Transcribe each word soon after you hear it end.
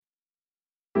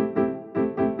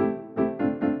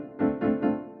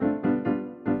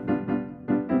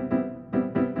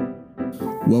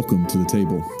Welcome to The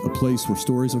Table, a place where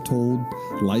stories are told,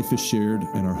 life is shared,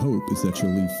 and our hope is that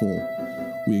you'll leave full.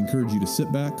 We encourage you to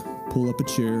sit back, pull up a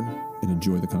chair, and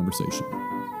enjoy the conversation.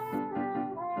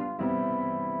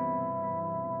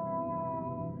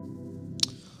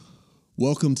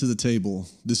 Welcome to The Table.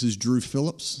 This is Drew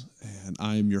Phillips, and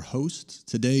I am your host.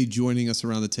 Today, joining us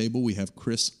around the table, we have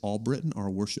Chris Albritton, our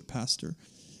worship pastor.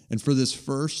 And for this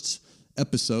first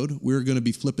episode, we're going to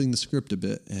be flipping the script a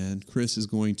bit, and Chris is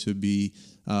going to be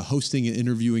hosting and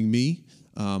interviewing me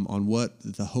on what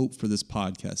the hope for this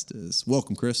podcast is.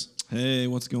 Welcome, Chris. Hey,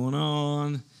 what's going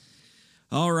on?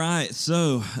 All right,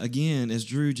 so again, as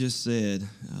Drew just said,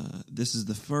 this is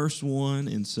the first one,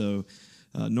 and so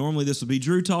normally this will be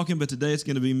Drew talking, but today it's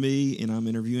going to be me, and I'm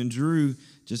interviewing Drew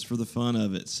just for the fun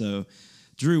of it. So,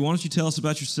 Drew, why don't you tell us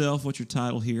about yourself? What's your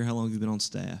title here? How long have you been on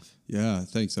staff? Yeah,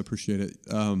 thanks. I appreciate it.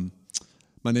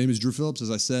 My name is Drew Phillips. As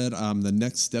I said, I'm the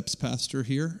Next Steps pastor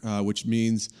here, which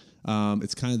means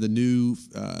it's kind of the new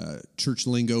church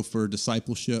lingo for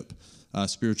discipleship,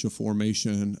 spiritual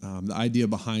formation. The idea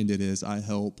behind it is I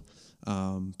help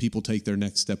people take their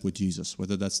next step with Jesus,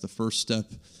 whether that's the first step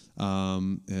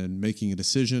in making a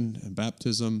decision and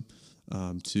baptism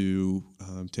to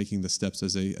taking the steps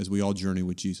as we all journey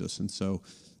with Jesus. And so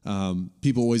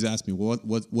people always ask me, well,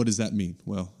 what does that mean?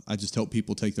 Well, I just help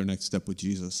people take their next step with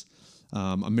Jesus.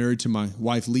 I'm married to my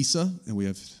wife, Lisa, and we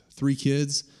have 3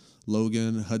 kids,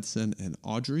 Logan, Hudson, and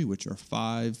Audrey, which are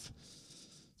 5,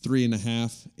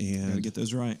 3.5, and Gotta get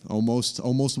those right. Almost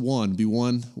one. Be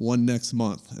one next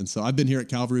month. And so I've been here at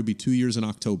Calvary. It'll be 2 years in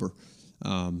October.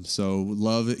 So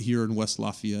love it here in West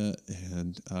Lafayette,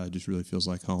 and it just really feels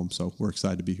like home. So we're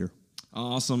excited to be here.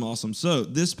 Awesome. So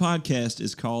this podcast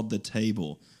is called The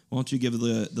Table. Why don't you give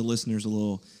the listeners a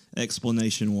little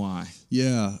explanation why?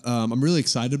 Yeah, I'm really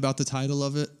excited about the title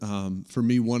of it. For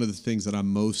me, one of the things that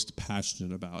I'm most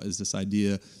passionate about is this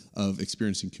idea of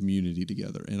experiencing community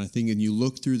together. And I think when you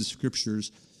look through the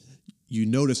scriptures, you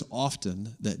notice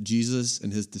often that Jesus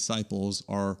and his disciples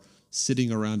are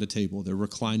sitting around a table. They're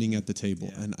reclining at the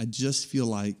table. Yeah. And I just feel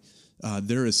like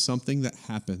there is something that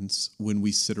happens when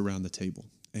we sit around the table.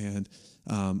 And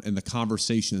the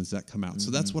conversations that come out. Mm-hmm.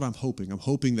 So that's what I'm hoping. I'm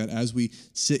hoping that as we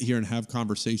sit here and have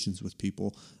conversations with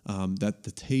people, that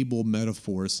the table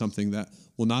metaphor is something that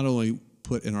will not only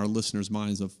put in our listeners'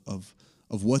 minds of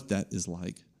what that is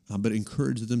like, but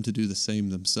encourage them to do the same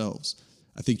themselves.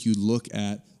 I think you look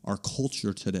at our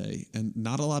culture today, and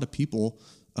not a lot of people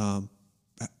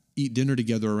eat dinner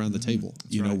together around the table.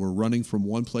 That's right. We're running from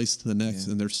one place to the next,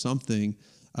 and there's something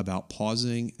about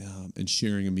pausing and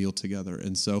sharing a meal together.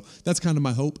 And so that's kind of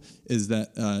my hope, is that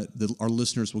our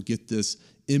listeners will get this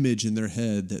image in their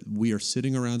head that we are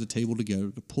sitting around a table together,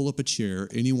 to pull up a chair,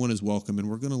 anyone is welcome, and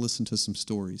we're going to listen to some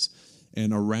stories.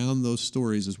 And around those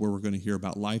stories is where we're going to hear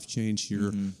about life change,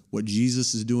 hear what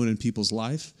Jesus is doing in people's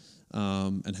life,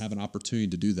 and have an opportunity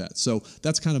to do that. So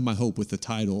that's kind of my hope with the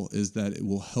title, is that it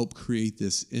will help create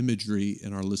this imagery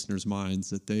in our listeners' minds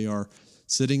that they are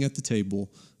sitting at the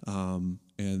table,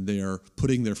 and they are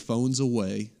putting their phones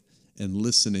away and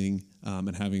listening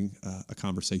and having a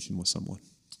conversation with someone.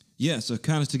 Yeah, so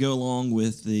kind of to go along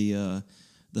with the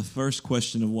first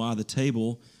question of why the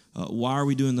table, why are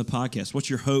we doing the podcast? What's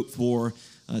your hope for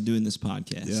doing this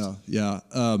podcast? Yeah.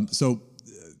 So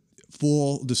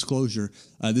full disclosure,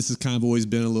 this has kind of always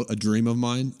been a dream of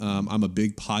mine. I'm a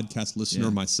big podcast listener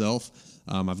myself.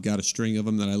 I've got a string of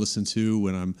them that I listen to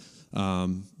when I'm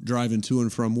driving to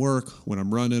and from work, when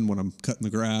I'm running, when I'm cutting the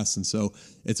grass. And so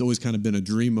it's always kind of been a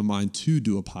dream of mine to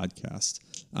do a podcast.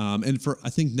 And I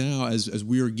think now as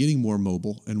we are getting more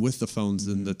mobile, and with the phones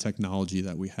and the technology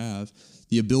that we have,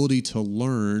 the ability to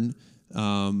learn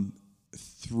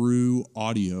through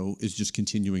audio is just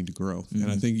continuing to grow. And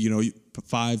I think,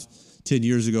 5-10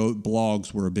 years ago,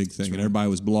 blogs were a big thing, and everybody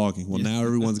was blogging. Well, now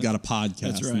everyone's got a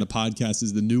podcast, and the podcast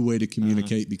is the new way to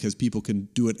communicate because people can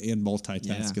do it and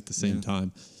multitask at the same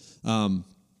time.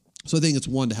 So I think it's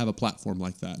one to have a platform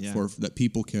like that for that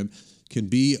people can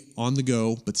be on the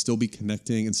go, but still be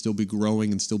connecting and still be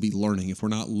growing and still be learning. If we're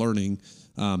not learning,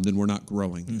 then we're not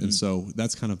growing. And so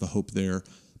that's kind of the hope there.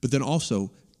 But then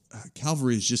also,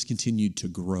 Calvary has just continued to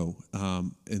grow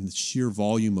in the sheer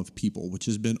volume of people, which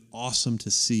has been awesome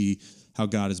to see how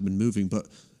God has been moving. But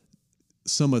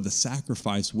some of the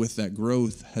sacrifice with that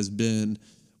growth has been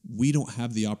we don't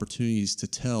have the opportunities to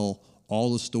tell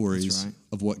all the stories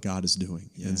of what God is doing.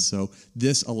 Yeah. And so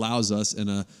this allows us in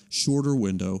a shorter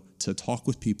window to talk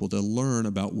with people, to learn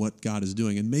about what God is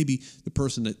doing. And maybe the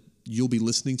person that you'll be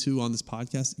listening to on this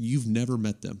podcast, you've never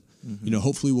met them.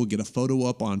 Hopefully we'll get a photo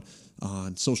up on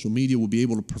social media. We'll be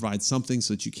able to provide something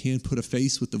so that you can put a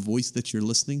face with the voice that you're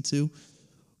listening to.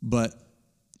 But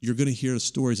you're going to hear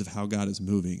stories of how God is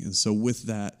moving. And so with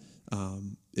that,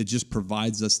 it just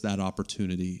provides us that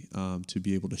opportunity to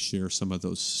be able to share some of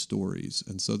those stories.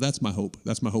 And so that's my hope.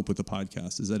 That's my hope with the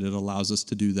podcast, is that it allows us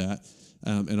to do that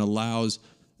and allows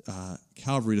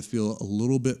Calvary to feel a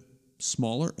little bit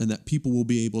smaller, and that people will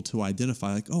be able to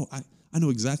identify, like, oh, I know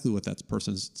exactly what that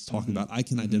person's talking about. I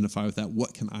can identify with that.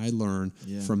 What can I learn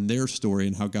from their story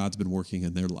and how God's been working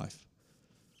in their life?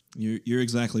 You're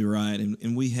exactly right,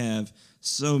 and we have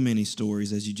so many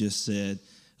stories, as you just said,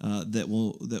 that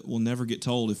will never get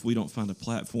told if we don't find a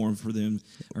platform for them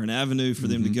or an avenue for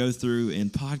them to go through.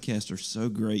 And podcasts are so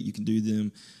great. You can do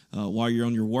them while you're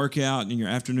on your workout, in your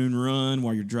afternoon run,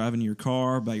 while you're driving your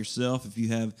car by yourself. If you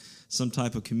have some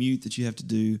type of commute that you have to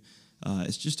do,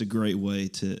 it's just a great way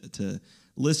to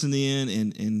listen in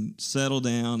and settle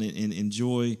down and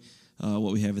enjoy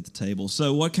what we have at the table.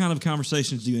 So what kind of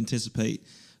conversations do you anticipate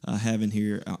having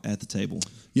here at the table?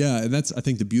 Yeah, and that's, I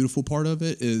think, the beautiful part of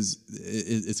it is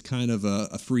it's kind of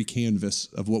a free canvas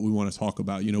of what we want to talk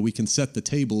about. You know, we can set the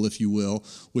table, if you will,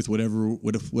 with whatever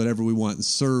we want and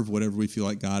serve whatever we feel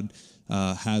like God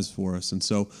has for us. And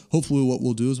so hopefully what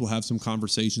we'll do is we'll have some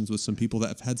conversations with some people that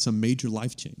have had some major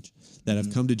life change, that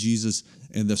have come to Jesus,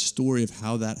 and the story of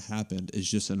how that happened is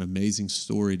just an amazing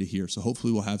story to hear. So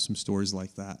hopefully we'll have some stories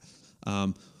like that.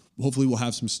 Hopefully we'll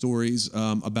have some stories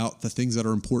about the things that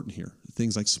are important here,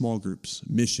 things like small groups,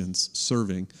 missions,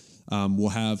 serving. We'll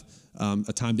have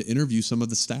a time to interview some of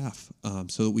the staff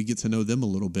so that we get to know them a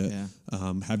little bit.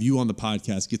 Yeah. Have you on the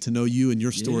podcast, get to know you and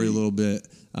your story a little bit.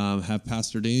 Have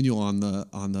Pastor Daniel on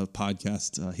the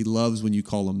podcast. He loves when you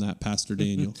call him that, Pastor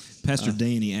Daniel. Pastor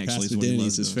Danny, actually. Pastor Danny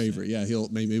is his favorite. Yeah,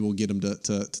 maybe we'll get him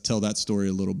to tell that story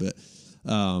a little bit.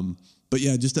 But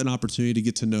yeah, just an opportunity to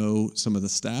get to know some of the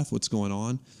staff, what's going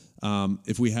on.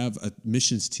 If we have a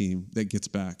missions team that gets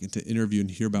back, and to interview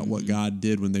and hear about what God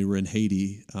did when they were in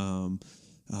Haiti,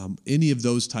 any of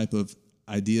those type of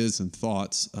ideas and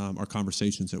thoughts are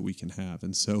conversations that we can have.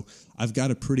 And so I've got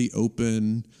a pretty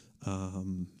open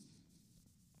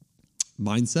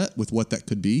mindset with what that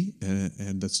could be,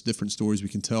 and that's different stories we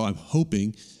can tell. I'm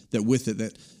hoping that with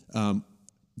it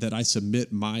that I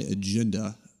submit my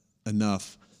agenda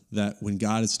enough that when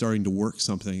God is starting to work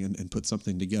something and put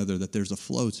something together, that there's a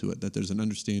flow to it, that there's an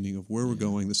understanding of where we're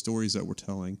going, the stories that we're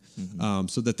telling,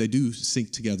 so that they do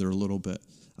sync together a little bit.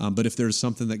 But if there's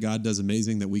something that God does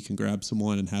amazing, that we can grab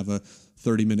someone and have a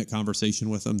 30-minute conversation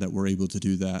with them, that we're able to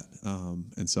do that.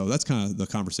 And so that's kind of the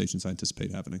conversations I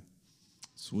anticipate happening.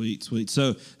 Sweet.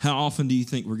 So how often do you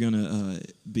think we're going to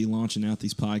be launching out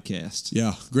these podcasts?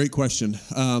 Yeah, great question.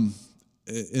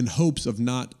 In hopes of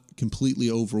not completely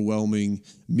overwhelming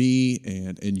me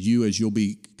and you, as you'll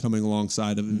be coming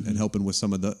alongside of and helping with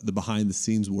some of the behind the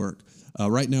scenes work.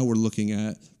 Right now we're looking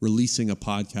at releasing a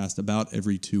podcast about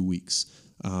every 2 weeks,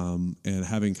 and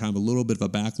having kind of a little bit of a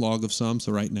backlog of some.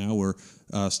 So right now we're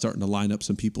starting to line up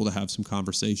some people to have some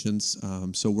conversations.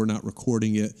 So we're not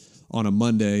recording it on a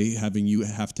Monday, having you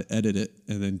have to edit it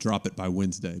and then drop it by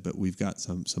Wednesday, but we've got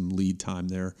some lead time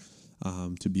there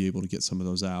to be able to get some of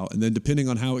those out. And then depending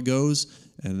on how it goes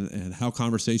and how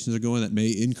conversations are going, that may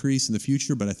increase in the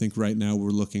future. But I think right now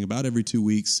we're looking about every 2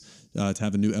 weeks to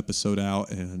have a new episode out.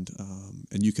 And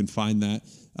you can find that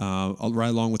right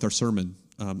along with our sermon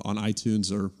on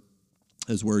iTunes, or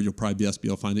is where you'll probably best be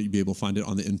able to find it. You'll be able to find it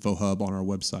on the Info Hub on our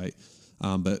website.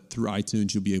 But through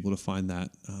iTunes, you'll be able to find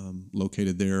that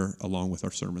located there along with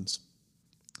our sermons.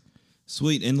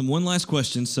 Sweet. And one last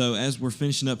question. So as we're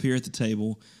finishing up here at the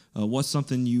table, what's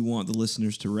something you want the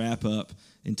listeners to wrap up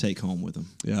and take home with them?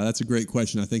 Yeah, that's a great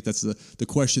question. I think that's the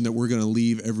question that we're going to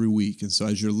leave every week. And so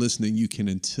as you're listening, you can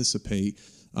anticipate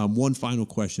one final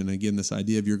question. Again, this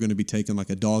idea of you're going to be taking like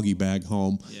a doggy bag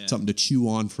home, something to chew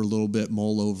on for a little bit,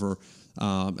 mull over.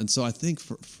 And so I think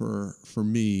for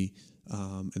me,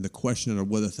 and the question, or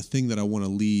whether the thing that I want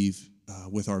to leave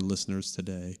with our listeners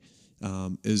today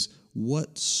is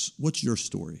what's your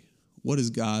story? What has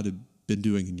God been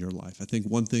doing in your life? I think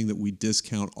one thing that we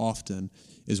discount often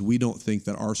is we don't think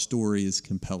that our story is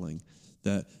compelling.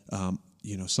 That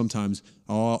sometimes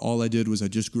all I did was I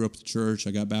just grew up in church.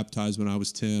 I got baptized when I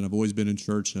was 10. I've always been in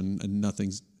church, and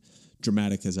nothing's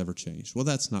dramatic has ever changed. Well,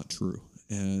 that's not true.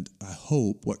 And I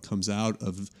hope what comes out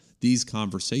of these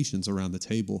conversations around the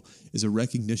table is a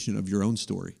recognition of your own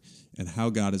story and how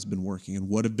God has been working, and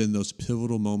what have been those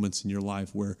pivotal moments in your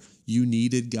life where you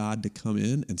needed God to come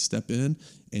in and step in,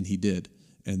 and He did.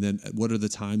 And then what are the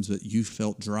times that you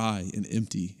felt dry and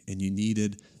empty and you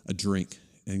needed a drink,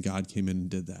 and God came in and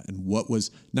did that? And what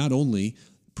was, not only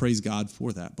praise God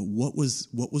for that, but what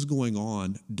was going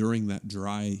on during that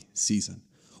dry season?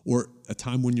 or a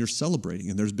time when you're celebrating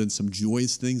and there's been some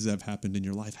joyous things that have happened in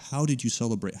your life. How did you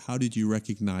celebrate? How did you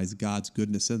recognize God's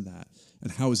goodness in that?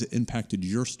 And how has it impacted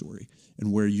your story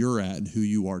and where you're at and who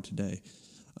you are today?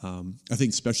 I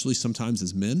think especially sometimes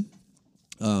as men,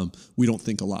 we don't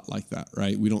think a lot like that,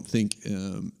 right? We don't think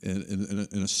in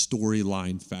a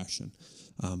storyline fashion.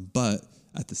 But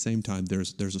at the same time,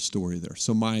 there's a story there.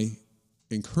 So my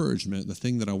encouragement, the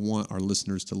thing that I want our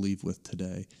listeners to leave with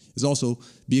today, is also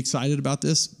be excited about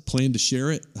this, plan to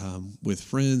share it with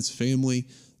friends, family,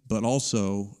 but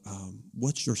also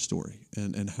what's your story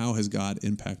and how has God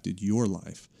impacted your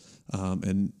life?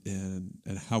 And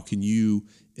how can you,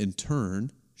 in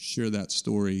turn, share that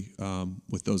story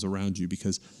with those around you,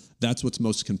 because that's what's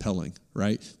most compelling,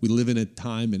 right? We live in a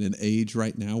time and an age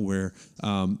right now where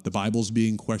the Bible's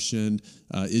being questioned.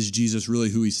 Is Jesus really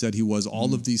who he said he was?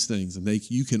 All of these things. And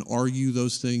you can argue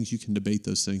those things, you can debate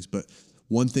those things, but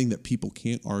one thing that people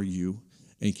can't argue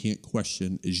and can't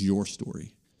question is your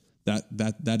story.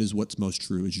 That is what's most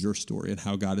true, is your story and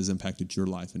how God has impacted your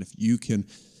life. And if you can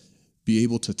be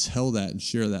able to tell that and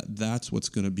share that, that's what's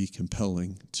going to be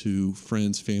compelling to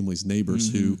friends, families,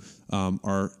 neighbors who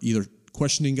are either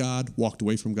questioning God, walked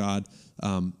away from God.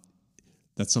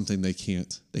 That's something they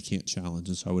can't challenge.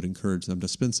 And so I would encourage them to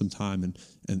spend some time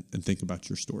and think about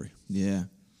your story. Yeah,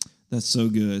 that's so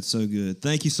good, so good.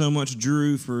 Thank you so much,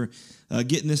 Drew, for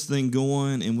getting this thing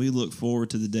going, and we look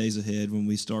forward to the days ahead when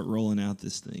we start rolling out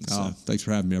this thing. So, thanks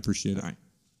for having me. I appreciate it. All right.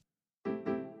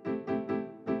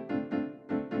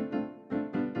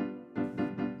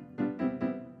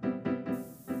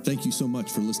 Thank you so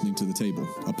much for listening to The Table,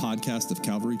 a podcast of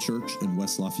Calvary Church in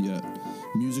West Lafayette.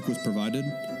 Music was provided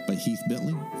by Heath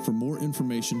Bentley. For more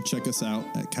information, check us out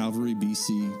at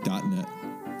calvarybc.net.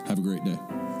 Have a great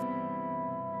day.